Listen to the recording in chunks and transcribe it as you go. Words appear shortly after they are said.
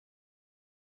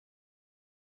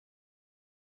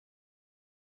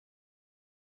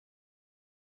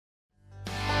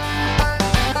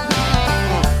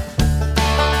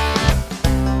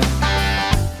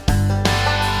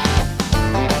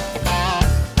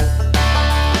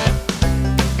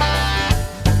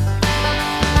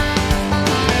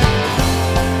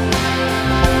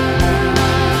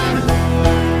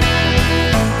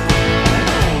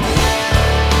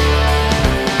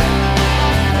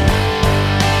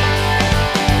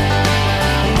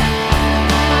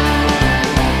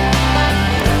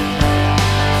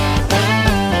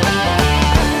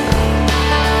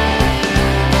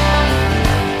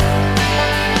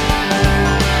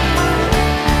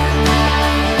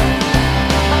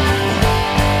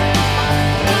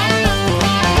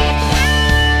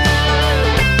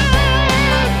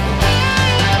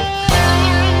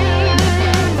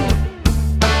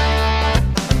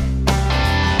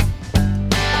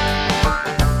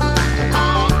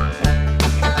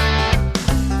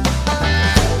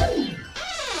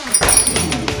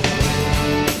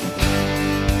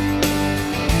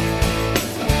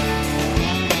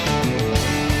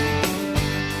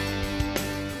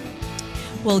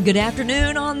Well, good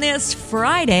afternoon on this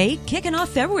Friday, kicking off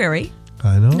February.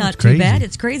 I know. Not it's too crazy. bad.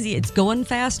 It's crazy. It's going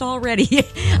fast already.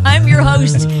 I'm your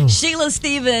host, Sheila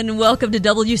Stephen. Welcome to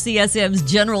WCSM's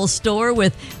General Store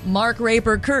with Mark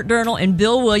Raper, Kurt Durnall, and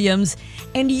Bill Williams,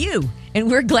 and you. And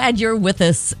we're glad you're with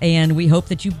us, and we hope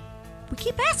that we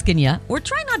keep asking you. We're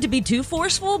trying not to be too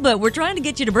forceful, but we're trying to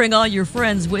get you to bring all your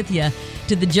friends with you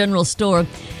to the General Store.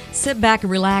 Sit back and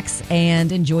relax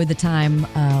and enjoy the time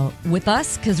with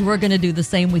us, because we're going to do the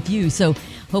same with you. So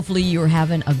hopefully you're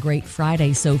having a great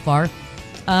Friday so far.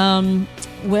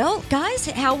 Well, guys,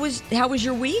 how was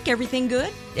your week? Everything good?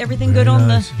 Everything Very good on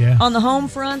nice, yeah. on the home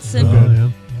fronts and Yeah.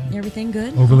 everything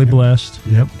good? Overly blessed.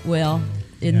 Yep. Well,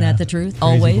 isn't Yeah. that the truth? Crazy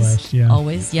Always. blessed, yeah.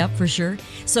 Always. Yep, for sure.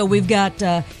 So we've got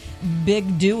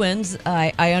big doings.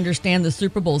 I understand the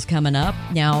Super Bowl's coming up.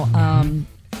 Now,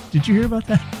 Did you hear about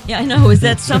that? yeah, I know. Is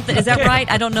that something? Is that right?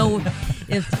 I don't know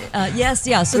if, yes,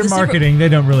 yeah. So Their the Super- marketing, they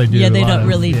don't really do Yeah, a they lot don't of-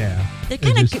 really. Yeah. They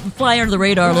kind of just- fly under the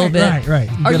radar a little bit. Right.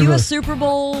 Are gotta you a really- Super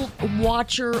Bowl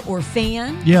watcher or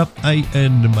fan? Yep.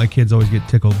 And my kids always get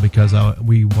tickled because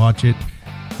we watch it.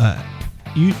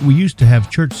 We used to have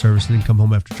church service and then come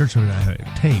home after church service and I had it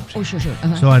taped. Oh, sure.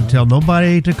 Uh-huh. So I'd tell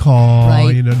nobody to call.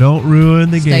 Right. Don't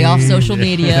ruin the game. Stay off social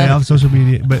media. Stay off social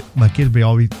media. But my kids would be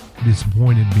always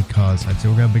disappointed because I'd say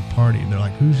we're gonna have a big party and they're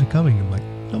like, "Who's coming?" I'm like,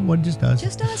 "No one, just us."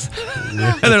 Just us. And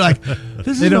they're like,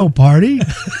 "This is no party."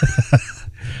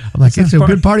 I'm like, "It's a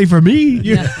good party for me."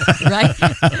 Yeah, right.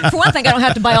 For one thing, I don't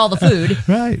have to buy all the food.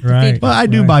 Right. Right. Well, I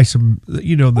do buy some,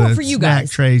 the Well, for you snack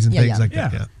guys. trays and Yeah, things yeah. like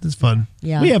that. Yeah. Yeah, it's fun.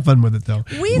 Yeah. We have fun with it though.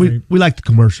 We've- We like the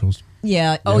commercials.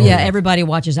 Yeah. Oh, yeah. Everybody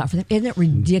watches out for them. Isn't it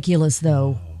ridiculous,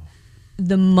 though?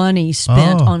 The money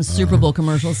spent Oh. on Super Bowl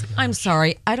commercials. I'm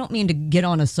sorry. I don't mean to get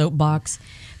on a soapbox.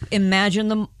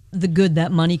 Imagine the good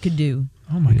that money could do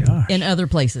Oh my gosh. in other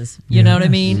places. You know what I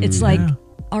mean? It's like, Yeah.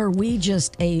 are we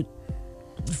just a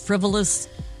frivolous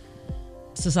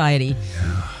society?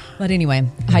 But anyway,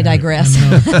 I digress.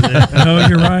 No,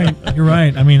 you're right. You're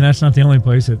right. I mean, that's not the only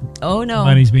place that Oh, no.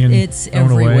 money's being It's thrown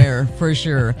away. everywhere, for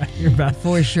sure. you're about.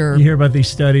 For sure. You hear about these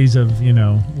studies of,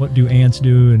 what do ants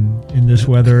do in this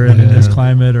weather and in this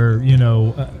climate, or,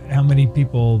 how many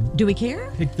people Do we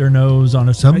care? pick their nose on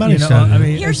a Somebody said I it.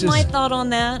 mean, Here's it's my just- thought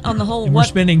on that, on the whole. and we're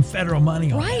spending federal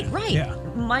money on Right, that. right. Yeah.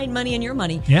 My money and your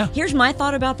money. Yeah. Here's my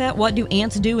thought about that. What do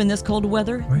ants do in this cold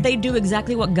weather? Right. They do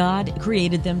exactly what God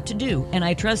created them to do. And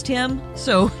I trust him.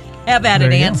 So have at There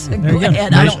it, you go. ants. There Go you go.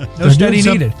 ahead. No They're study doing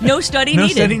some- needed. No study No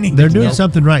needed. study needed. They're doing Nope.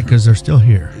 something right because they're still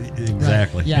here.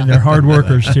 Exactly. Yeah. And they're hard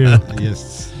workers too.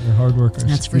 Yes. They're hard workers.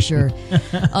 That's for sure.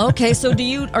 Okay, so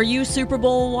are you Super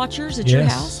Bowl watchers at your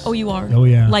Yes. house? Oh, you are? Oh,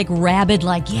 yeah. Like rabid,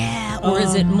 or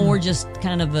is it more just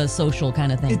kind of a social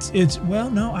kind of thing? It's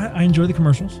well, no, I enjoy the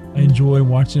commercials. I enjoy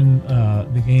watching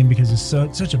the game because it's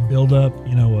such a build up,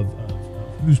 of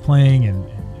who's playing and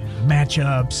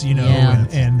matchups, Yeah.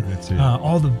 and That's it.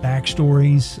 all the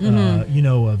backstories,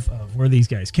 of where these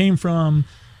guys came from,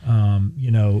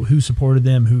 who supported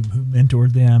them, who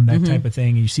mentored them, that type of thing.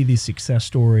 And you see these success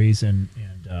stories, and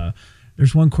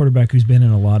there's one quarterback who's been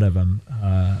in a lot of them.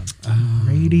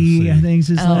 Brady, I think is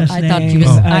his last I name. thought he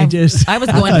was. I was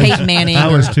going Peyton Manning. I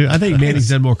was too. I think Manning's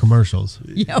done more commercials.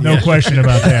 No question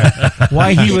about that.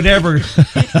 Why he would ever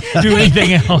do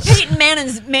anything else? Peyton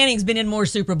Manning's been in more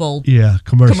Super Bowl. Yeah,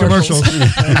 commercials. Commercials.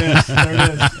 There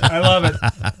it is. I love it.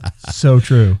 So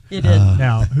true. It is.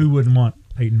 Now, who wouldn't want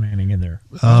Peyton Manning in there?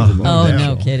 Oh,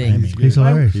 no kidding. He's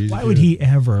hilarious. Why would he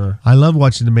ever I love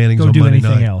watching the Mannings go on do Monday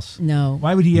anything night. else? No.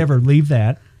 Why would he ever leave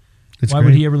that? It's Why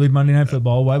great. would he ever leave Monday Night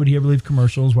Football? Why would he ever leave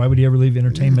commercials? Why would he ever leave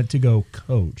entertainment to go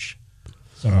coach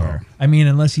somewhere? I mean,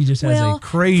 unless he just has Well, a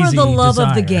crazy for the love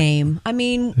of the desire. game. I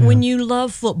mean, when you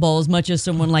love football as much as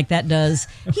someone like that does,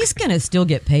 he's going to still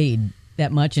get paid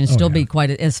that much and still be quite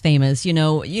as famous.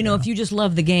 If you just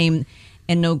love the game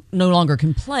and no longer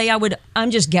can play,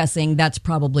 I'm just guessing that's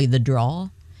probably the draw.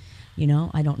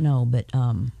 I don't know, but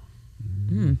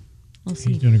we'll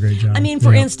see. He's doing a great job. I mean,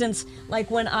 for Yeah. instance,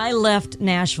 like when I left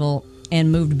Nashville and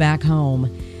moved back home,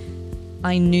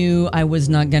 I knew I was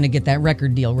not going to get that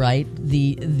record deal, right?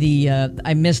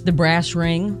 I missed the brass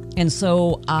ring, and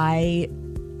so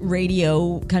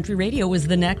country radio was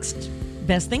the next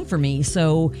best thing for me.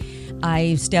 So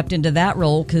I stepped into that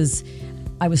role because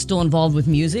I was still involved with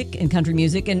music and country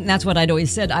music, and that's what I'd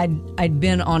always said. I'd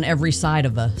been on every side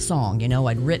of a song.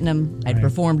 I'd written them, I'd Right.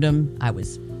 performed them, I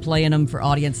was playing them for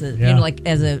audiences. Yeah. Like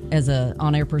as a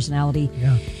on-air personality.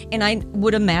 Yeah. And I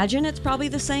would imagine it's probably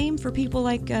the same for people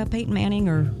like Peyton Manning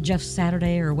or Jeff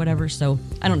Saturday or whatever. So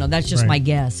I don't know. That's just Right. my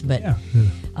guess. But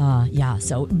Yeah. yeah.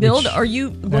 So Bill, Which- are you?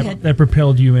 Go ahead. That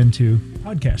propelled you into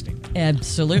podcasting.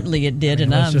 Absolutely, it did,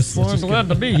 and let's I'm just- so let's just glad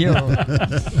to be here.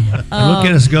 Look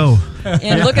at us go.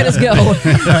 And look at us go.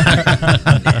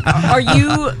 Are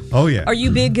you? Oh yeah. Are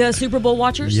you big Super Bowl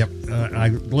watchers? Yep.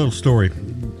 Little story.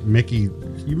 Mickey, you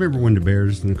remember when the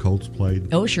Bears and the Colts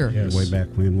played? Oh, sure. Yes. Way back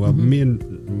when. Well, me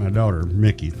and my daughter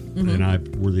Mickey and I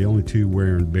were the only two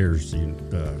wearing Bears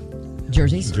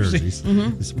Jerseys.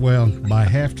 jerseys. Well, by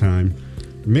halftime,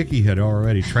 Mickey had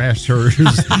already trashed hers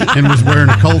and was wearing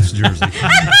a Colts jersey.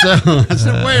 So I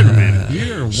said, "Wait a minute,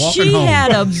 you're walking She home."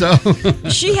 had a- so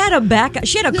She had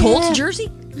a Colts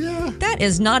jersey. yeah, That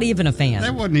is not even a fan.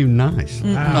 that wasn't even nice.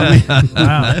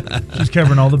 Wow. She's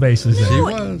covering all the bases there. She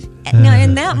was. Now,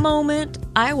 in that moment,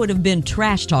 I would have been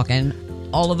trash talking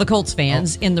all of the Colts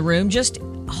fans in the room, just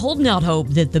holding out hope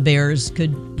that the Bears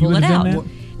could pull would it have out. done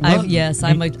that? Yes,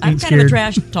 I'm kind of a scared.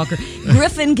 trash talker.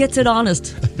 Griffin gets it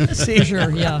honest. For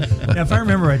sure, yeah. Now, if I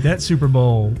remember right, that Super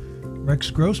Bowl, Rex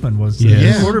Grossman was the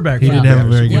Yes. quarterback. He for the didn't have a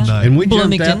Bears. very good Yeah. night. And we jumped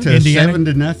Bloomington. out to Indiana?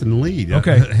 7-0 lead.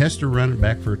 Okay. Hester run it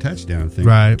back for a touchdown thing.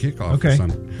 Right. Kickoff Okay. or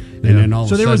something. Yeah. And then all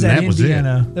So of a there was sudden, that that was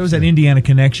Indiana. it. There was that Indiana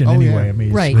connection Oh, anyway. yeah. I mean,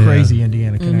 it's Right. crazy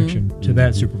Indiana connection to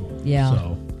that Super Bowl. Yeah.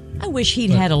 So I wish he'd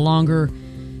had a longer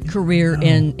career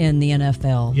in the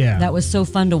NFL. Yeah. That was so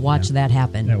fun to watch that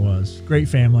happen. that was great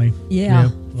family. Yeah,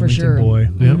 Yep. for Wilmington sure. Boy.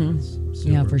 Yep.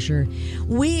 Yeah, for sure.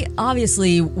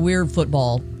 We're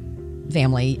football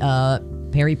family.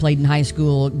 Perry played in high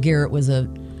school.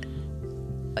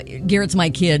 Garrett's my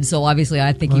kid, so obviously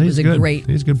I think Well, he was he's a good. great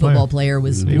He's a good football player. player.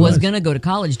 Was He was. going to go to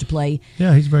college to play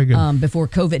Yeah, he's very good. before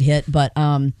COVID hit. But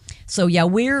so yeah,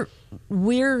 we're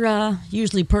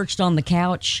usually perched on the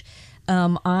couch.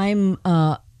 I'm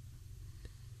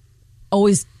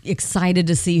always excited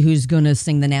to see who's going to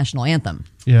sing the national anthem.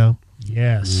 yeah.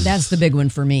 Yes. That's the big one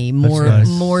for me, nice.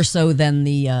 more so than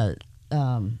the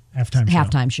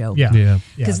halftime show. Yeah. Yeah.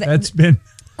 Yeah. 'Cause That's been.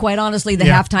 Quite honestly, the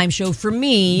Yeah. halftime show for A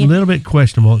me little bit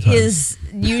questionable at times. is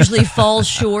usually falls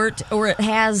short, or it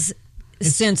has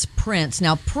since Prince.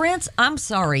 Now, Prince, I'm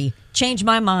sorry, changed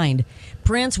my mind.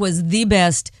 Prince was the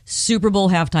best Super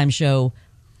Bowl halftime show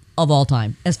of all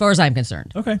time, as far as I'm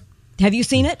concerned. Okay. Have you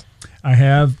seen it? I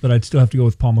have, but I'd still have to go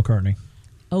with Paul McCartney.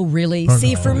 Oh, really? Oh,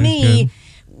 See, no, for he's me,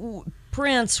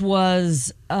 Prince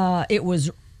was, it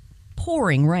was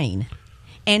pouring rain,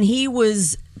 and he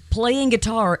was playing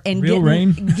guitar and Real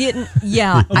rain?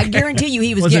 yeah, I guarantee you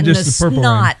he was Wasn't getting the just the purple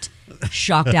snot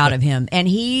shocked out of him, and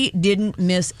he didn't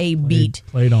miss a beat.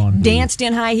 Played on. Danced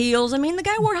in high heels. I mean, the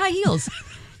guy wore high heels,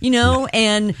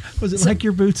 and Was it like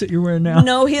your boots that you're wearing now?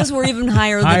 no, his were even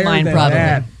higher than Higher mine, than probably.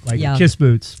 that, like Yeah. Kiss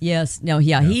boots. Yes. No.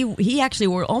 Yeah. He actually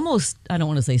wore almost. I don't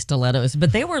want to say stilettos,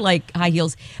 but they were like high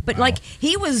heels. But like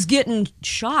he was getting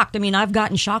shocked. I mean, I've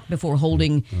gotten shocked before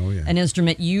holding an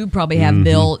instrument. You probably have,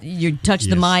 Bill. You touch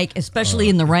the Yes. mic, especially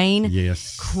in the rain.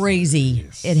 Yes. Crazy.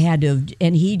 Yes. It had to,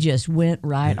 and he just went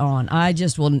right on. I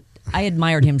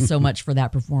admired him so much for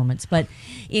that performance. But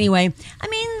anyway, I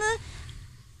mean.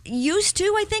 Used to,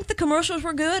 I think the commercials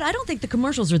were good. I don't think the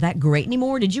commercials are that great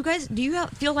anymore. Do you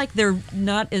feel like they're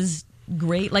not as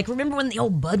great? Like, remember when the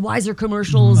old Budweiser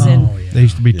commercials and Oh, yeah. They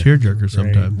used to be tearjerkers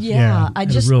sometimes. Yeah, I it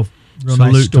was just- real nice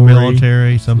Salute to story.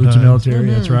 military Salute sometimes. to military.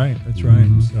 That's Mm-hmm. right. That's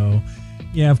right. So,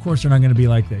 yeah, of course they're not going to be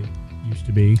like they used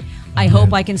to be. I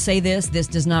hope I can say this. This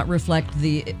does not reflect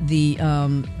the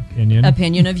Opinion.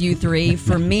 opinion of you three.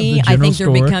 For me, The I general think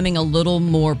they're store. becoming a little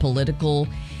more political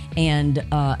and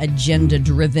agenda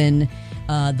driven.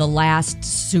 The last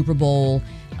Super Bowl,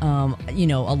 a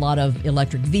lot of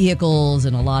electric vehicles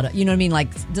and a lot of, you know what I mean? Like,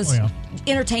 just Oh,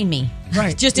 entertain me.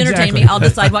 Right, Just entertain exactly. me. I'll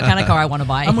decide what kind of car I want to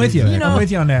buy. I'm with you. You know? I'm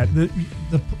with you on that.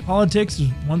 The politics is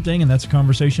one thing, and that's a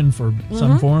conversation for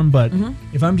some forum. But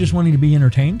if I'm just wanting to be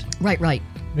entertained, Right.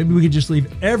 maybe we could just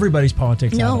leave everybody's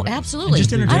politics out No, of it. absolutely. And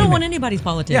just I don't entertainment. want anybody's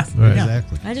politics. Yeah, Right. yeah.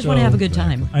 Exactly. I just want to have a good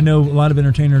time. I know a lot of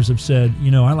entertainers have said,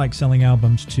 I like selling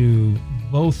albums to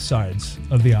both sides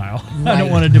of the aisle. I Right.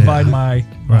 don't want to divide my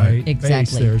Right. base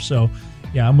Exactly. there. So,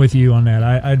 yeah, I'm with you on that.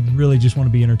 I really just want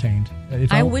to be entertained.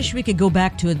 If I wish we could go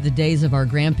back to the days of our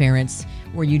grandparents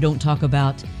where you don't talk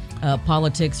about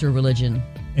politics or religion.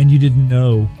 And you didn't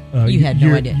know. You had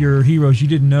no idea. Your heroes, you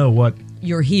didn't know what.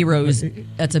 Your heroes,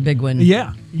 that's a big one.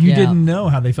 Yeah, you Yeah. didn't know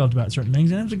how they felt about certain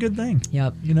things, and it was a good thing.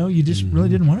 Yep. You just really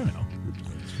didn't want to know.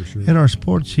 For sure. And our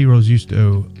sports heroes used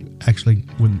to actually,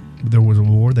 when there was a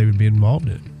war, they would be involved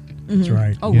in it. That's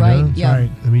right. Oh, You right. know? That's Yeah.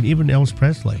 right. I mean, even Elvis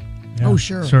Presley Yeah. Oh,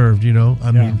 sure. served, I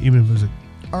Yeah. mean, even if it was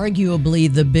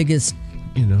Arguably the biggest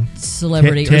a,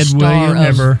 celebrity Ted or star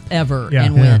Williams. ever Yeah.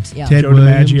 and Yeah. went. Yeah. Ted Joe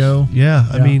Williams. DiMaggio. Yeah,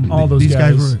 I Yeah, mean, all those these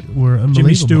guys guys. were unbelievable.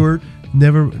 Jimmy Stewart.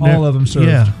 Never, All of them served.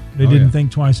 Yeah, They Oh, didn't yeah.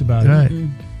 think twice about right. it.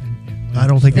 And I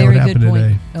don't think that Very would good happen point.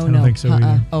 today. Oh I don't no. think so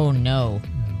either. Oh no.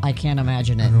 I can't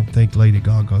imagine I it. don't think Lady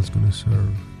Gaga's going to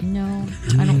serve. No,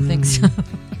 I don't think so.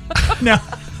 No.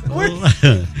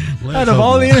 Out of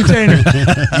all the entertainers,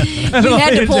 You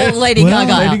had to pull Lady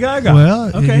Gaga. Lady Gaga.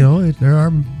 Well, okay. you know, there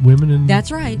are women in.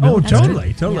 That's right. Oh, That's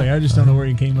totally, true. totally. Yeah. I just don't know where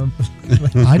you came up.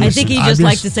 I think he just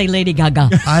likes to say Lady Gaga.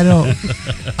 I don't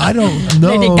know.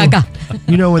 Lady Gaga.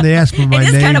 You know, when they ask for my It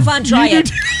is name, kind of fun. Try it.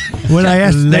 when they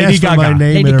ask Lady for my Gaga.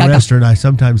 name Lady in a Gaga. restaurant, I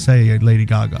sometimes say Lady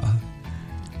Gaga.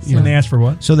 When they ask for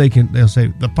what? So they'll say,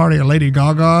 the party of Lady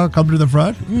Gaga, come to the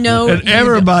front. No. And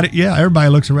everybody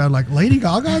looks around like, Lady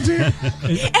Gaga's here?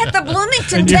 At the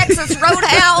Bloomington, Texas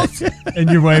Roadhouse. And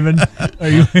you're waving. Are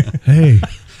you? Hey,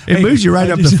 it moves you right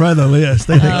up the front of the list.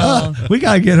 They think, Oh. we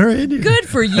got to get her in here. Good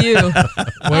for you.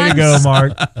 Way to go,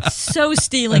 Mark. So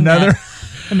stealing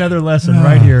Another lesson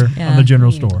right here Yeah. on the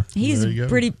general store. He's There you go.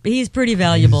 pretty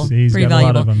valuable. He's pretty got a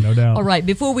lot valuable. of them, no doubt. All right,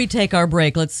 before we take our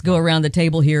break, let's go around the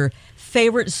table here.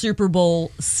 Favorite Super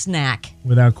Bowl snack?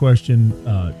 Without question,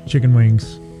 chicken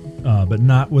wings, but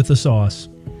not with the sauce.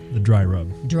 The dry rub.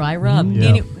 Dry rub. Yeah.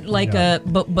 Any, like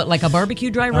but like a barbecue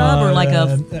dry rub or like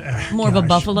a more of a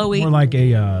buffalo-y? More like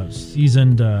a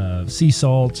seasoned sea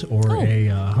salt or Oh. a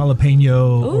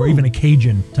jalapeno or Ooh. even a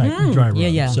Cajun type dry rub. yeah,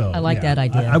 yeah. So, I like that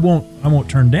idea. I won't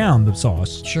turn down the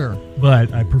sauce, Sure.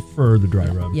 but I prefer the dry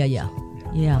rub. Yeah.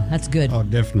 Yeah, that's good. Oh,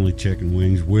 definitely chicken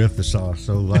wings with the sauce.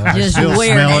 So I Just still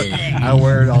wear smell it. it. I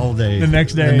wear it all day. The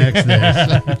next day. The next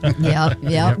day.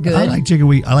 Yeah, good. I like chicken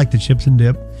wing. I like the chips and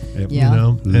dip. Yep. Yeah. You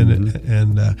know, Mhm.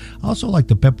 and I also like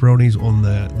the pepperonis on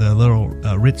the little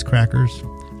Ritz crackers.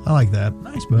 I like that.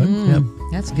 Nice, bud. Yep.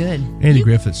 That's good. Andy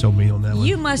Griffith sold me on that one.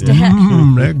 You must have.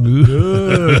 That good.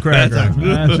 Good cracker.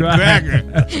 That's right. cracker.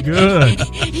 That's good.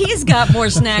 He's got more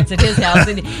snacks at his house,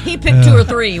 and he picked 2 or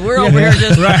 3. We're over here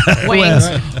just wings.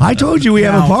 I told you we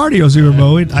have a Now- party on Super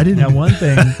Bowl. I didn't. Now, one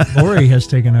thing Lori has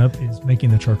taken up is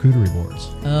making the charcuterie boards.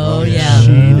 Oh yeah.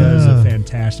 She does a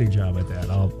fantastic job at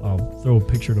that. I'll throw a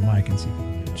picture to Mike and see if he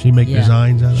can get it. She make Yeah.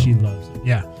 designs out of She them. loves it.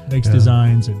 Yeah, makes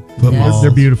designs and Football.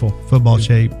 they're beautiful. Football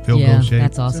shape, field Yeah, goal shape.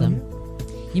 that's awesome.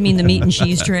 You mean the meat and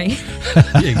cheese tray?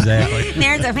 Exactly.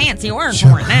 There's a fancy word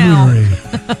for it now.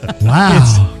 Charcuterie.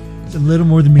 Wow. It's a little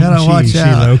more than meat Gotta and watch cheese,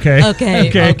 out. Sheila. Okay.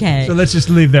 Okay. So let's just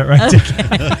leave that right there.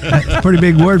 That's a pretty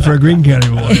big word for a Green County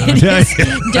boy. I'll tell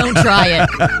you. Don't try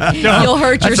it. You'll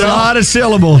hurt That's a yourself. lot of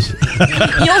syllables.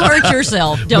 You'll hurt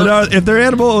yourself. Don't. But if they're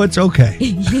edible, it's okay.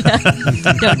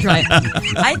 Don't try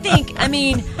it. I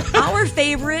mean, our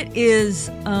favorite is,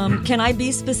 can I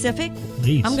be specific?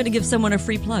 Please. I'm going to give someone a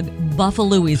free plug.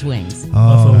 Buffalo's wings. Oh,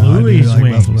 Buffalo's I do wings.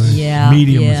 Buffalo's. Yeah,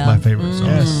 Medium yeah. is my favorite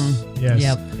sauce. Yes.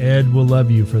 Yep. Ed will love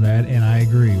you for that, and I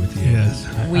agree with you. Yes.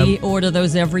 We order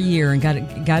those every year and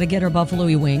got to get our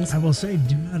Buffalo wings. I will say,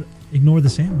 do not ignore the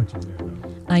sandwiches there,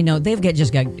 though. I know they've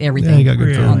just got everything Yeah, they got good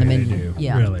Really, on the they menu. do.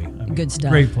 Yeah, Really. I mean, good stuff.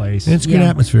 Great place. It's good Yeah.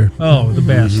 atmosphere. Oh, the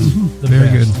best. The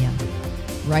Very best. good. Yeah,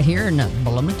 right here in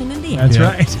Bloomington, Indiana. That's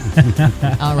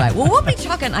Yeah. right. All right. Well, we'll be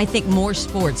talking, I think, more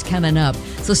sports coming up.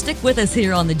 So stick with us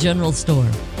here on the General Store.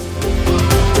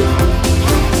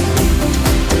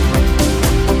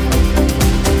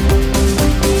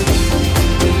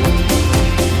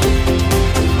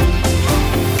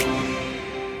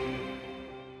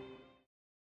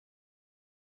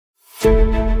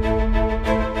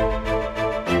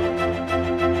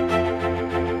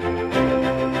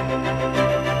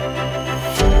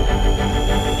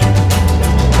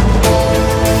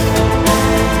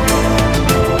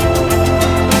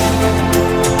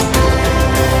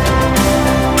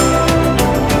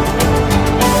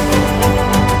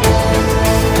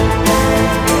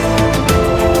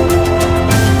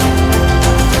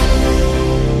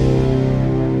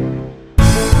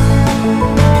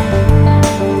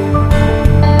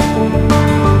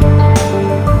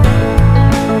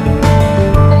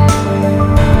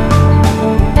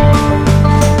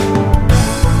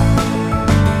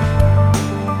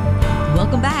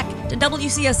 Welcome back to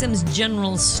WCSM's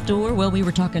General Store. Well, we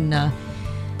were talking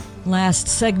last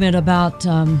segment about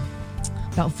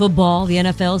football, the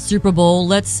NFL, Super Bowl.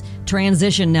 Let's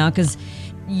transition now because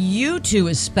you two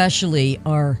especially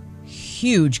are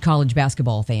huge college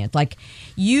basketball fans. Like,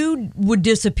 you would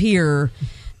disappear,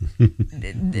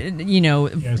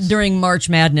 during March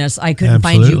Madness. I couldn't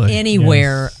find you Absolutely.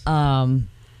 anywhere.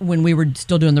 When we were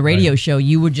still doing the radio show,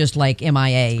 you would just like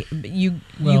MIA. You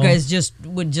guys just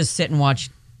would just sit and watch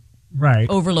Right.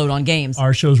 overload on games.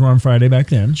 Our shows were on Friday back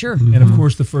then. Sure. And of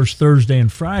course, the first Thursday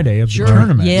and Friday of Sure. the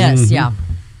tournament. Yes, yeah.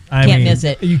 I Can't mean, miss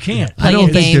it. You can't. I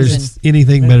don't Playing think games there's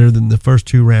anything better than the first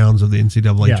 2 rounds of the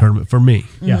NCAA Yeah. tournament for me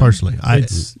Yeah. personally. I It's-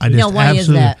 just Now, why is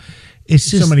absolutely- that? it's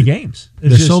just so many games. It's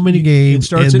There's just- so many it games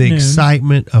starts and at the noon.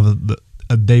 excitement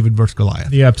of David versus Goliath.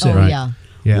 The upset. Oh, yeah.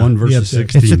 Yeah. 1 versus Yeah,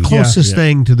 16. It's the closest Yeah.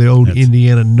 thing to the old That's-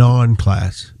 Indiana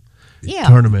non-class Yeah.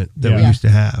 tournament that we Yeah. used to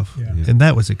have, Yeah. and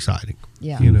that was exciting.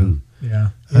 Yeah. You know, Yeah.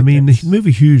 I mean, the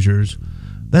movie Hoosiers,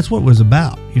 that's what it was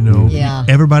about. You know, Yeah.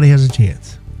 everybody has a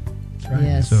chance. That's right.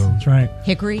 Yes. So That's right.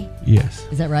 Hickory, yes,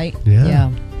 is that right? Yeah. Yeah.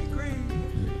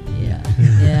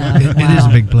 Yeah. it is a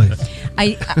big place.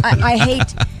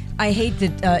 I hate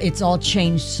that it's all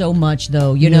changed so much,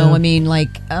 though. You know, Yeah. I mean, like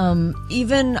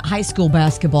even high school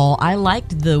basketball, I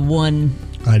liked the one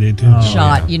I did too.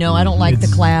 shot. You know, I don't like the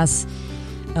It's- class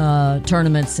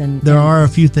tournaments and There are a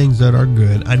few things that are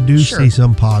good. I do Sure. see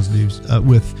some positives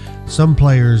with some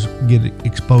players get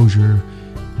exposure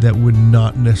that would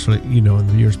not necessarily, you know, in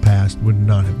the years past would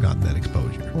not have gotten that exposure.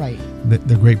 right.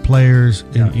 They're great players,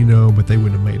 and, Yeah. you know, but they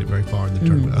wouldn't have made it very far in the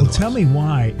tournament. Well, otherwise. tell me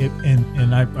why.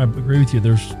 And I agree with you.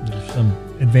 There's some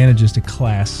advantages to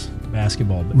class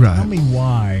basketball, but Right. tell me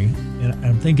why. And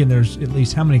I'm thinking there's at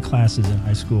least how many classes in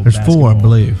high school? There's basketball? 4, I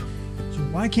believe. So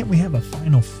why can't we have a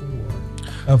Final Four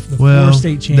of the Well, 4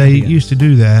 state they champions? used to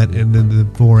do that, and then the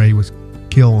 4A was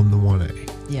killing the 1A.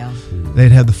 Yeah.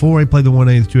 They'd have the 4A play the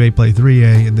 1A, the 2A play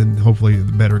 3A, and then hopefully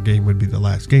the better game would be the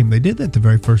last game. They did that the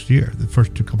very first year, the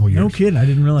first couple years. No kidding. I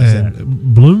didn't realize And that.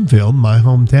 Bloomfield, my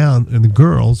hometown, and the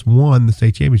girls won the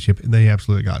state championship, and they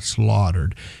absolutely got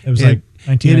slaughtered. It was And like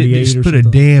 1998 it just or put a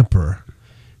something? damper.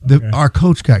 Okay. Our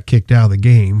coach got kicked out of the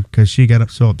game because she got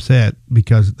so upset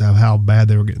because of how bad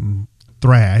they were getting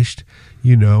thrashed,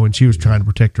 you know, and she was trying to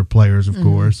protect her players, of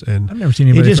course. And I've never seen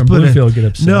it anybody just from put Bloomfield get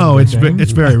upset No, over it's anything.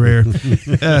 it's very rare.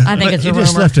 I think it's a it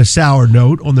just rumor. left a sour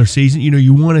note on their season. You know,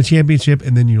 you won a championship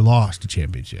and then you lost a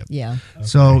championship. Yeah.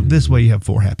 So this way you have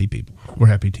 4 happy people, 4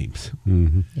 happy teams.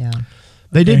 Yeah.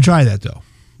 They Okay. did try that though.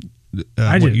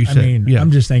 I what did. you I said. mean, yeah. I'm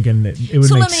just thinking that it would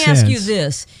So make let me ask you sense.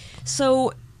 this.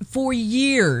 So for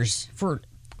years,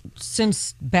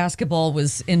 since basketball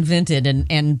was invented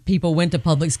and people went to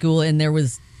public school and there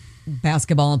was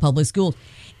basketball in public school,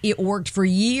 it worked for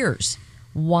years.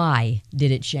 Why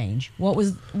did it change?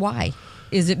 Why?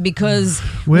 Is it because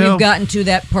Well- we've gotten to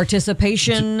that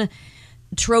participation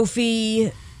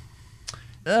trophy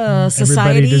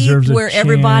society deserves a where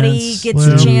everybody chance. gets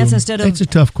a chance instead of It's a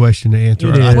tough question to answer.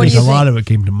 It I is. What do think you a lot think? of it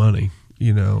came to money.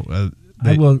 You know,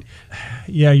 I will.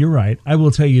 Yeah, you're right. I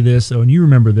will tell you this though, and you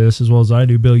remember this as well as I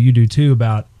do, Bill. You do too.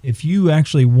 About if you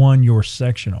actually won your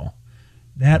sectional,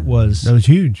 that was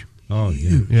huge. Oh,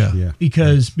 yeah. Yeah. Yeah.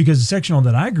 because the sectional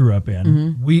that I grew up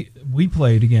in, we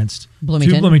played against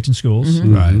Bloomington. 2 Bloomington schools.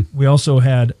 Right. We also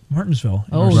had Martinsville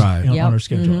Oh, on right. on Yep. our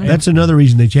schedule. And- That's another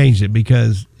reason they changed it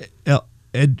because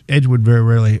Edgewood very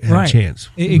rarely had a chance.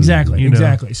 Exactly, You know.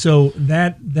 exactly. So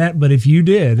that, but if you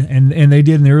did, and they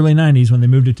did in the early '90s when they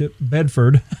moved it to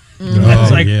Bedford, Oh,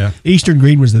 like yeah. Eastern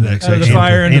Green was the next out of the section.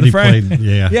 fire into Andy the fray. played,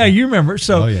 yeah. Yeah, you remember.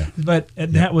 So, Oh, yeah. but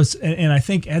that was, and I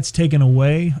think that's taken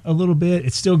away a little bit.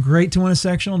 It's still great to win a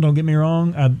sectional. Don't get me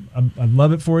wrong. I'd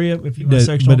love it for you if you win a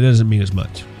sectional. But it doesn't mean as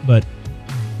much. But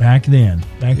back then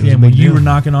was a when big you deal. were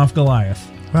knocking off Goliath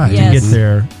Right. Yes. to get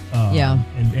there, Yeah.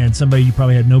 and somebody you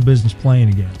probably had no business playing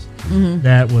against,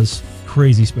 that was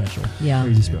crazy special. Yeah.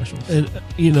 Crazy special. And,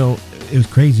 you know, it was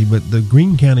crazy, but the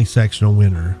Greene County sectional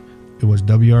winner, it was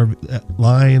WR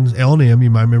Lions, L&M. You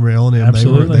might remember L&M.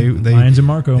 Absolutely. They Lions and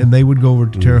Marco. And they would go over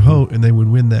to Terre Haute and they would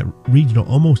win that regional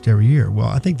almost every year. Well,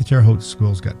 I think the Terre Haute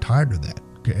schools got tired of that.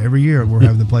 Okay, every year we're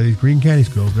having to play these Greene County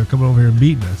schools. They're coming over here and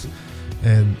beating us.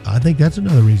 And I think that's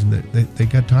another reason that they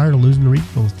got tired of losing the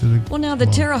regionals to the. Well, now the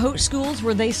Terre Haute schools,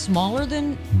 were they smaller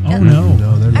than? Oh, no.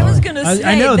 No, they're not. I was going to say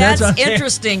I know, that's that's-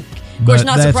 interesting. Of course, But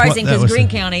not that's surprising what- that because was Greene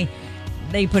the- County,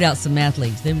 they put out some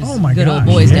athletes. They was Oh my good gosh, old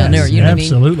boys down yes, there. You know what I mean?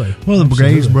 absolutely. Well, the Absolutely.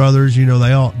 Graves brothers, you know,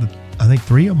 they all. I think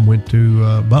 3 of them went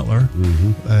to Butler,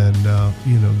 and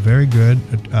you know, very good.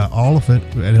 Oliphant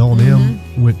at L&M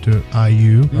went to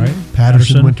IU. Right.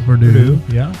 Patterson went to Purdue.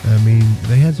 Yeah. I mean,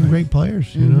 they had some great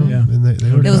players, you know. Yeah. And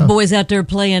they were Those tough. boys out there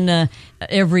playing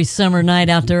every summer night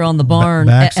out there on the barn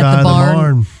at Backside the of the barn.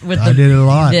 barn. With I did it a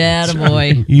lot. Yeah,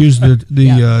 boy. Used the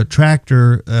Yeah.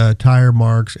 tractor tire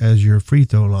marks as your free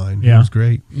throw line. Yeah. It was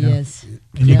great. Yes.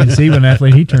 And you can see what an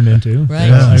athlete he turned into. Right.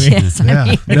 Yeah. I mean, Yes. I Yeah,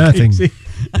 mean, nothing. see.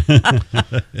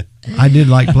 I did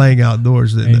like playing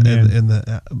outdoors Amen. in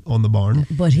the on the barn.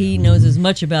 but he knows as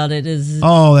much about it as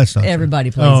Oh, that's not true.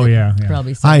 everybody plays Oh, it. yeah, yeah.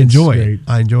 Probably. So. I enjoy great. it.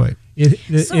 I enjoy it.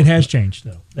 It has changed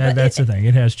though. But That's the thing.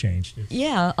 It has changed. It's,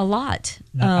 Yeah, a lot.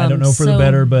 I don't know for the so-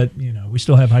 better, but you know, we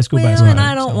still have high school Well, basketball. and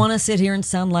I don't so. want to sit here and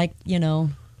sound like, you know,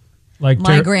 Like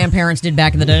my grandparents did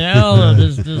back in the day. Oh,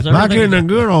 does Back in the everything-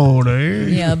 good old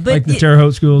days. yeah, but like the Terre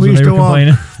Haute schools We when used they to were walk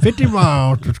complaining. 50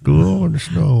 miles to school in the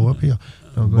snow uphill.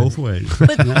 No, go ahead. Both ways.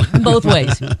 but both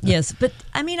ways, yes. But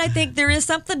I mean, I think there is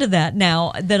something to that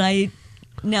now that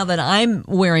I'm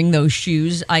wearing those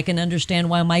shoes. I can understand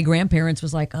why my grandparents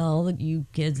was like, "Oh, you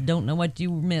kids don't know what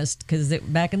you missed," because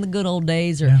back in the good old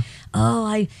days, or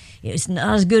Yeah. it's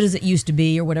not as good as it used to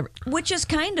be, or whatever. Which is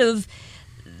kind of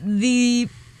the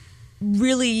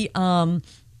really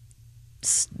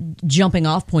jumping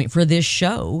off point for this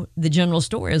show, the general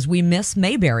store, is we miss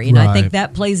Mayberry, and I think Right.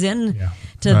 that plays in Yeah.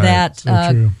 to Right. that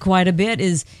So true. quite a bit.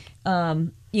 Is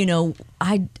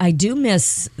I do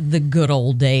miss the good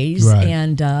old days, Right.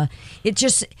 and it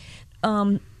just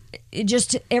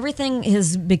everything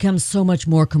has become so much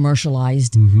more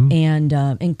commercialized, and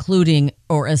including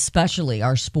or especially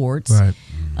our sports. Right.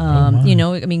 I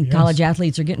mean, Yes. college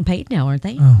athletes are getting paid now, aren't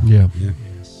they? Yeah.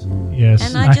 Yes.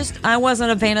 And I wasn't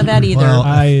a fan of that either.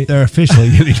 Well, they're officially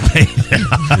getting paid.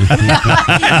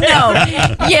 No,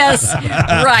 yes,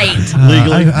 right.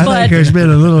 Legally. I But- think there's been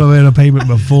a little bit of payment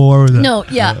before. No,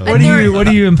 yeah. what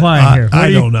are you implying here? I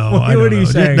don't know. What, I don't are you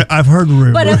know. saying? I've heard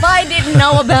rumors. But if I didn't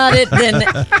know about it, then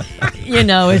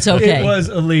it's okay. It was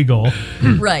illegal.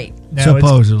 Right. Now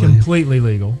Supposedly. it's completely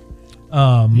legal.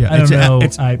 yeah, I don't know.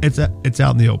 It's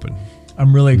out in the open.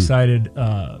 I'm really excited.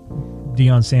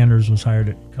 Deion Sanders was hired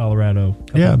at Colorado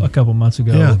a couple months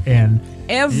ago, Yeah. and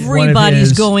Everybody's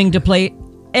his- going to play.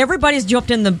 Everybody's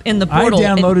jumped in the I portal.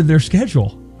 and downloaded their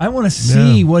schedule. I want to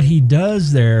see Yeah. what he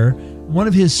does there. One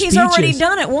of his he's speeches. already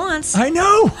done it once. I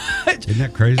know. Isn't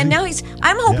that crazy? And now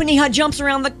I'm hoping he jumps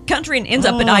around the country and ends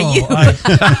up at Oh, IU.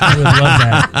 I would love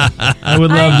that. I would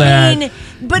love that. mean,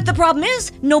 but the problem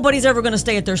is nobody's ever going to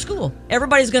stay at their school.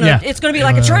 Everybody's going to. Yeah. It's going to be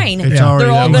like a train. it's They're already-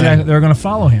 all exactly. going to. Exactly. They're going to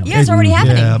follow him. Yeah, it's already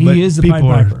happening. Yeah, He but is the people Pied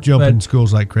are Piper, jumping but-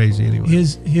 schools like crazy anyway.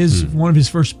 His one of his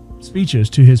first speeches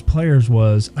to his players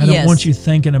was, "I don't Yes. want you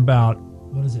thinking about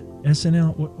what is it?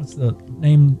 SNL? What's the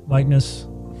name likeness?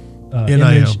 NIL.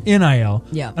 Image? NIL.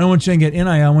 Yeah. I don't want you thinking NIL.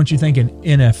 I want you thinking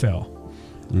NFL.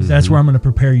 'Cause that's where I'm going to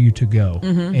prepare you to go.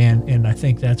 Mm-hmm. And I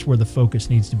think that's where the focus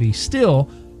needs to be. Still,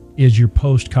 is your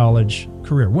post college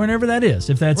career, whenever that is.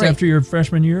 If that's Right. after your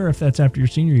freshman year, or if that's after your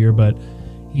senior year, but.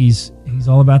 He's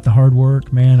all about the hard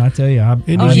work, man. I tell you, I'm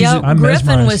Griffin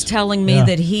mesmerized. was telling me Yeah.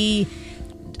 that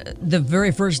the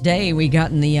very first day we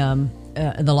got in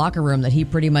the locker room, that he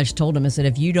pretty much told him, I said,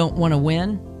 if you don't want to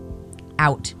win,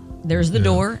 out. There's the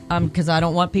door, because I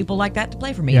don't want people like that to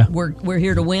play for me. Yeah. We're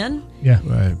here to win. Yeah.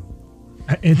 Right.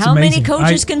 It's How amazing. many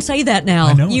coaches can say that now?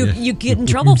 I know. You get in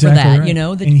trouble Exactly for that,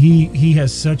 right. that And he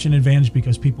has such an advantage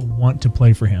because people want to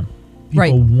play for him. People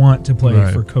Right. want to play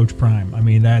Right. for Coach Prime. I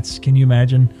mean, can you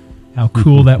imagine how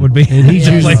cool that would be? And he's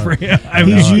to usually- play for him. I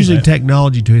He's know. using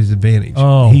technology to his advantage.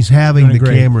 Oh, he's having doing the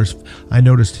great. cameras. I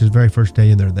noticed his very first day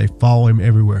in there. They follow him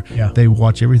everywhere. Yeah. They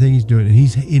watch everything he's doing, and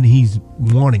he's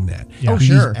wanting that. Yeah. Oh, he's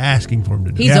sure. asking for him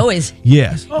to do. he's it. always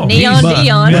Yes. Oh, Neon he's-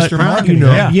 Dion. But, Mr. Marketing.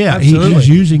 he's absolutely.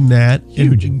 using that,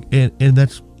 Huge. and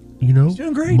that's He's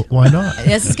doing great. Why not?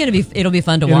 This is going to be. It'll be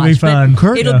fun to It'll watch. be but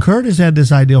fun. Kurt has had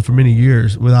this ideal for many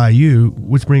years with IU.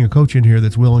 Let's bring a coach in here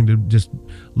that's willing to just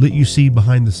let you see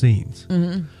behind the scenes.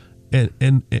 Mm-hmm.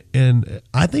 And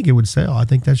I think it would sell. I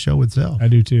think that show would sell. I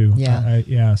do too.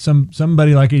 Yeah.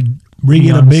 Somebody like Bring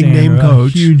in a Deion big name Sanders,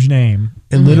 coach. a huge name,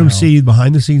 And let You them know. see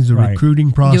behind the scenes the Right.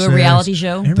 recruiting process, do a reality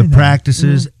show. the Everything.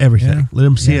 practices, everything. Yeah. Let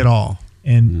them see Yeah. it all.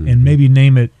 and maybe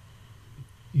name it.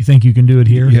 You think you can do it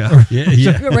here? Yeah. Or-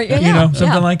 yeah. Right, yeah, you know, something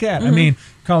yeah. like that. Mhm. I mean,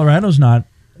 Colorado's not,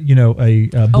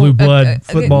 a blue blood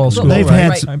football well, school. They've Right,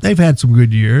 had right. they've had some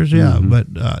good years, yeah, but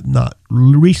not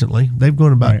recently. They've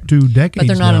gone about Right. 2 decades. But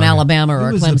they're not now. in Alabama Who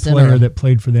or was Clemson. the player or, that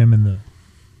played for them in the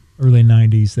early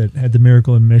 '90s that had the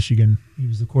miracle in Michigan? He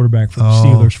was the quarterback for the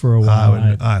Steelers for a while.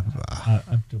 I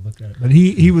have to look at it, but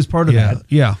he was part of Yeah, that.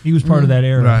 yeah. He was part of that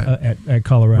era Right. at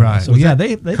Colorado. Right. So Was yeah,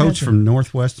 that they coach from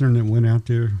Northwestern that went out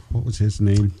there. What was his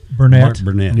name? Burnett. Mark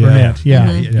Burnett. Yeah. Burnett.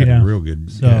 Yeah, He had a real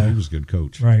good. So- yeah, he was a good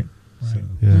coach. right.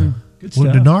 Yeah. Good Well,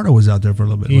 stuff. DiNardo was out there for a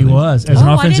little bit. He wasn't was as an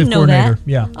Oh, I offensive didn't know coordinator. that.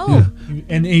 Yeah. Oh,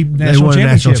 And a national won a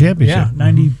national championship. championship. Yeah,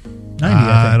 90, I think.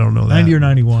 I don't know that. 90 or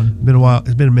 91. Been a while.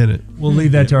 It's been a minute. We'll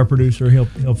leave that to our producer. He'll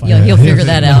find yeah, out. he'll figure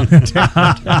that out.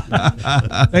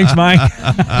 Thanks, Mike.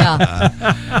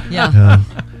 Yeah.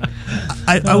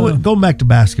 I would go back to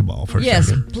basketball for a Yes,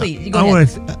 second. please. Go I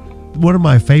ahead. want to. One of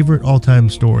my favorite all-time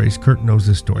stories. Kurt knows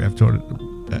this story. I've told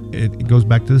it. It goes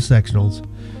back to the sectionals.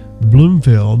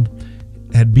 Bloomfield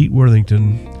had beat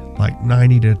Worthington like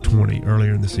 90-20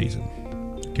 earlier in the season,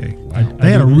 Okay, I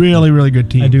they had a really, really good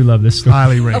team. I do love this story.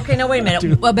 highly ranked. Okay, now wait a minute.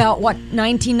 About what,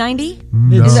 1990?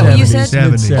 No, Is that what you said?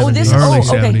 70s. Oh, this. Early Oh,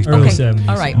 okay. 70s. Early Okay. 70s.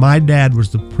 All right. My dad was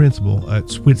the principal at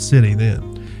Switz City then,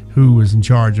 who was in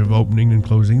charge of opening and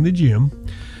closing the gym.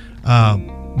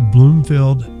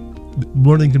 Bloomfield,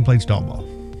 Worthington played stall ball.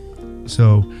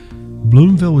 So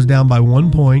Bloomfield was down by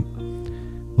 1 point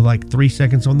with like 3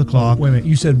 seconds on the clock. Wait a minute.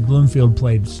 You said Bloomfield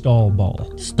played stall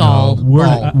ball. Stall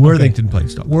ball. Worthington played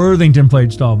stall ball. Worthington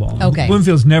played stall ball. Okay.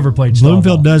 Bloomfield's never played stall ball.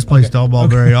 Bloomfield does play stall ball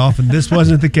very often. This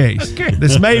wasn't the case.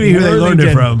 This may be who they learned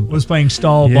it Worthington from. was playing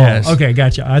stall Yes. ball. Okay,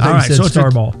 gotcha. I All thought right, you said it's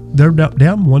star ball. They're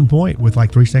down 1 point with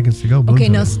like 3 seconds to go. Okay,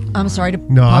 no, Bloomfield. I'm sorry to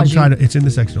No, I'm pause you. trying to. It's in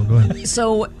the sectional. Go ahead.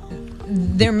 So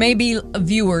there may be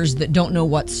viewers that don't know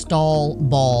what stall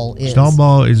ball is. Stall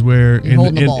ball is where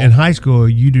holding the ball. in high school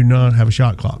you do not have a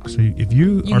shot clock. So if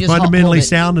you You are just fundamentally hold it.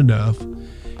 sound enough,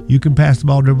 you can pass the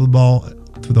ball, dribble the ball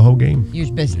for the whole game. You're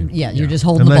you're just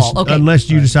holding Unless the ball. Okay. unless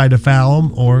you decide to foul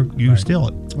them or you steal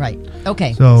it. Right.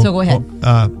 Okay. So go ahead.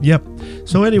 Yep.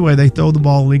 So anyway, they throw the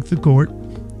ball length of the court.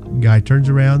 Guy turns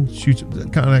around, shoots,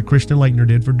 kind of like Christian Laettner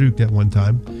did for Duke that one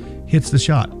time, hits the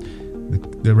shot.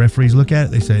 The referees look at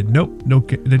it. They say, nope, no,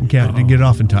 it didn't count. Didn't get it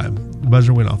off in time. The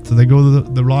buzzer went off. So they go to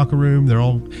the locker room. They're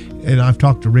all, and I've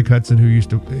talked to Rick Hudson, who used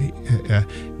to,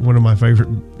 one of my favorite,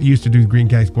 he used to do the Green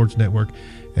County Sports Network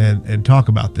and talk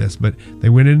about this. But they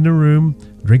went in the room,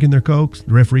 drinking their Cokes.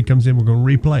 The referee comes in. We're going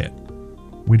to replay it.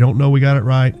 We don't know we got it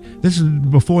right. This is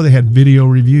before they had video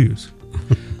reviews.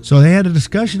 So they had a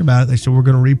discussion about it. They said, we're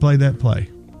going to replay that play.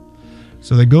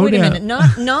 So they go Wait down. a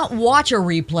minute. Not watch a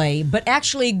replay, but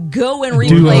actually go and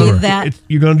Do-over. replay that.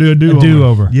 You're going to do a do-over.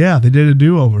 do-over. Yeah, they did a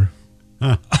do-over.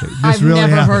 I've really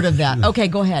never happened. heard of that. Okay,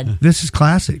 go ahead. This is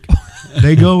classic.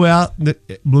 They go out,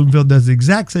 Bloomfield does the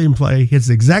exact same play, hits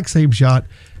the exact same shot,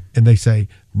 and they say,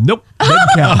 nope, didn't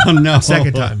count. Oh, no.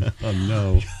 Second time. Oh,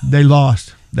 no. They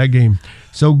lost that game.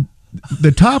 So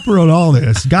the topper on all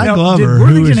this, Guy Now, Glover, did who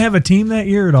Worthington is, have a team that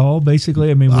year at all?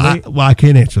 Basically, I mean, were they, I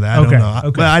can't answer that. I Okay, don't know.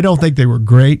 okay. But I don't think they were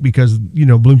great because,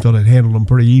 Bloomfield had handled them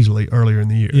pretty easily earlier in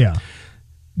the year. yeah.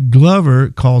 Glover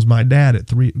calls my dad at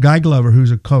 3. Guy Glover,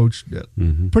 who's a coach,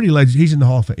 pretty legend. He's in the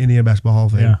Hall of Fame, Indiana Basketball Hall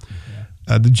of Fame.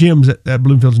 Yeah. The gym's at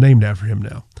Bloomfield's named after him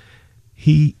now.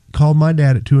 He called my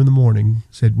dad at 2 a.m,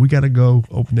 said, we got to go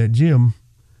open that gym.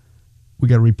 We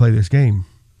got to replay this game.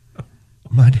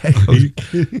 My dad goes,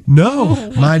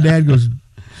 no. My dad goes,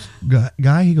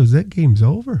 Guy, he goes, that game's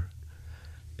over.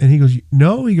 And he goes,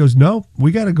 no. He goes, no,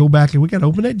 we got to go back and we got to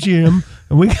open that gym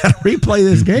and we got to replay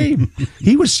this game.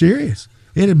 He was serious.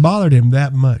 It had bothered him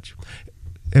that much.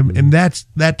 And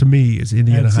that to me is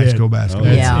Indiana That's high it. school basketball.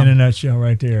 That's Yeah. in a nutshell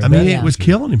right there. I mean, Yeah. it was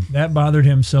killing him. that bothered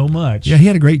him so much. Yeah, he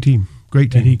had a great team.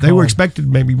 Great That he team. They were called. expected to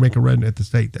maybe make a run at the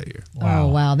state that year. Oh,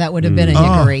 wow. That would have been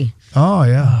a hickory. Oh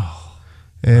yeah.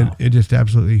 And it just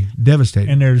absolutely devastated.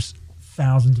 And there's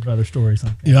thousands of other stories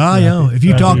like that. Yeah, I know. If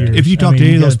you throughout talk, the if you years. talk I mean, to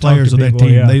any you of those gotta talk players to on that people,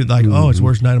 team, yeah. they like, oh, it's the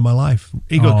worst night of my life.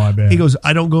 He goes, I bet. he goes,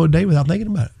 I don't go a day without thinking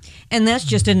about it. And that's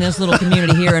just in this little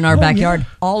community here in our backyard.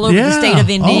 All over the Yeah. state of Oh,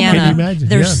 can Indiana. you imagine?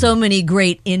 There's Yeah. so many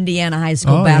great Indiana high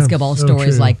school Oh, yeah. basketball So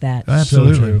stories true. like that.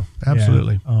 Absolutely, So true.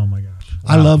 absolutely. Yeah. Oh my gosh.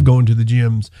 I love going to the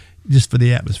gyms just for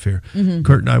the atmosphere.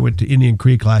 Kurt and I went to Indian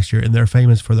Creek last year, and they're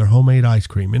famous for their homemade ice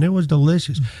cream, and it was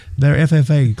delicious. Their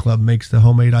FFA club makes the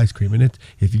homemade ice cream, and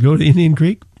if you go to Indian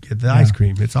Creek, get the ice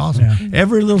cream. It's awesome. Yeah.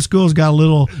 Every little school's got a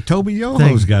little. Toby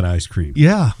Yoho's Thing. got ice cream.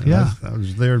 Yeah, yeah, I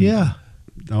was there. yeah.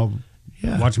 I'll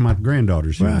Yeah. watch my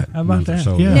granddaughters. here Right. a How about month or that?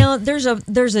 So Yeah. Now there's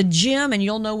a gym, and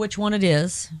you'll know which one it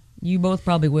is. You both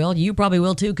probably will. You probably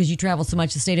will too, because you travel so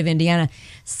much the state of Indiana,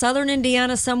 Southern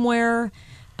Indiana somewhere.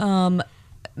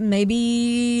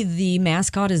 Maybe the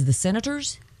mascot is the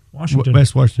Senators. Washington.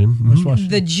 West Washington. Mhm. West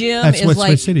Washington. The gym That's is what like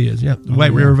Smith City is. Yeah,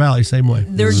 White River Valley, same way.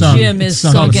 their Sunk. gym is It's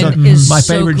sunk. sunken. Sunk. Is My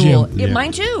so favorite cool. gym. Yeah, Yeah.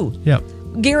 mine too. Yep.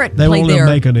 Garrett They played won't let there.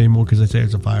 them make it anymore because they say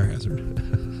it's a fire hazard.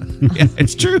 Yeah,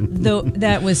 it's true. Though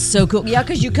that was so cool. Yeah,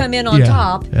 because you come in on Yeah,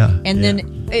 top, yeah, and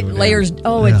then it layers.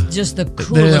 Oh, Yeah. it's just the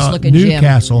coolest looking gym.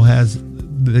 Newcastle has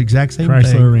the exact same Chrysler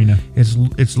thing. Arena.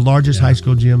 It's the largest high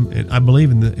school gym, I believe,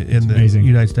 in the amazing.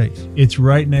 United States. It's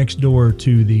right next door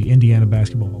to the Indiana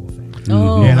Basketball Hall of Fame.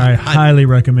 Oh, And I highly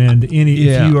recommend any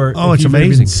Yeah. if you are Oh, if it's you've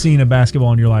amazing. even seen a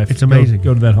basketball in your life. It's amazing.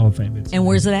 Go to that Hall of Fame. It's and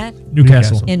where's it at?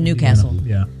 Newcastle. In Newcastle.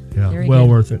 Yeah. Yeah. Very Well good.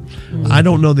 worth it. I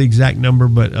don't know the exact number,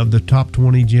 but of the top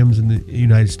 20 gyms in the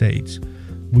United States,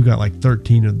 we've got like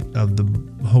 13 of them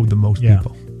hold the most Yeah.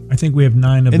 people I think we have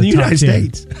 9 of in the the top United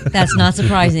 10. States. That's not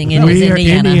surprising. It is We are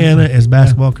Indiana. Indiana is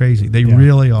basketball crazy. They Yeah.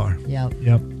 really are. Yep.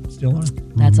 Yep. Still are.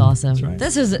 That's awesome. right.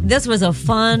 This was a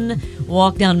fun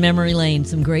walk down memory lane.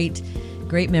 Some great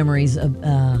Great memories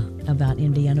about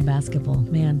Indiana basketball.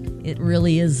 Man, it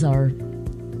really is our,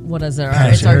 what is our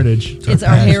It's heritage. It's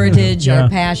our heritage, Yeah. our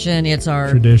passion. It's our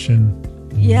Tradition.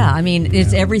 Yeah, I mean,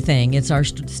 it's everything. It's our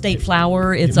state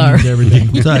flower. It's It our means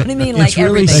everything. You know what I mean? It's Like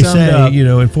really everything. They summed say,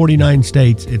 up. in 49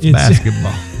 states, it's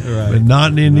basketball, but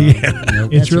not in Indiana. It's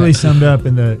That's really right. summed up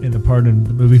in the part in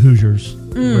the movie Hoosiers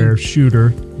where Shooter,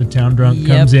 the town drunk, Yep.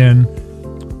 comes in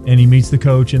and he meets the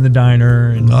coach in the diner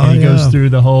and he goes through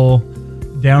the whole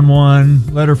down one,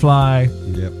 let her fly,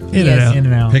 Yep. In Yes. and out. in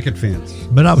and out. Picket fence.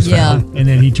 But I was Yeah. fouled. And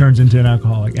then he turns into an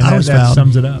alcoholic. And I that, was that fouled.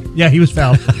 sums it up. Yeah, he was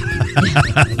fouled.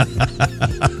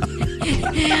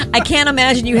 I can't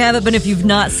imagine you haven't, but if you've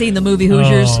not seen the movie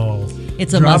Hoosiers, Oh.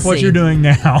 it's a Drop must what see. you're doing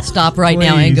now. Stop right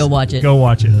now and Please go watch it. Go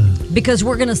watch it. Because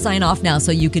we're going to sign off now,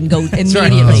 so you can go right.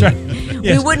 immediately. That's right. We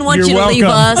Yes, wouldn't want you're you to leave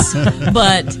welcome.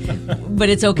 us, but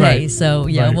it's okay. Right. So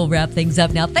yeah, Right. we'll wrap things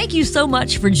up now. Thank you so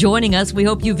much for joining us. We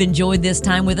hope you've enjoyed this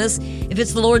time with us. If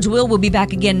it's the Lord's will, we'll be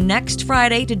back again next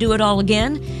Friday to do it all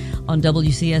again on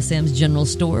WCSM's General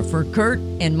Store. For Kurt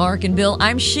and Mark and Bill,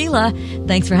 I'm Sheila.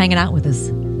 Thanks for hanging out with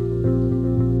us.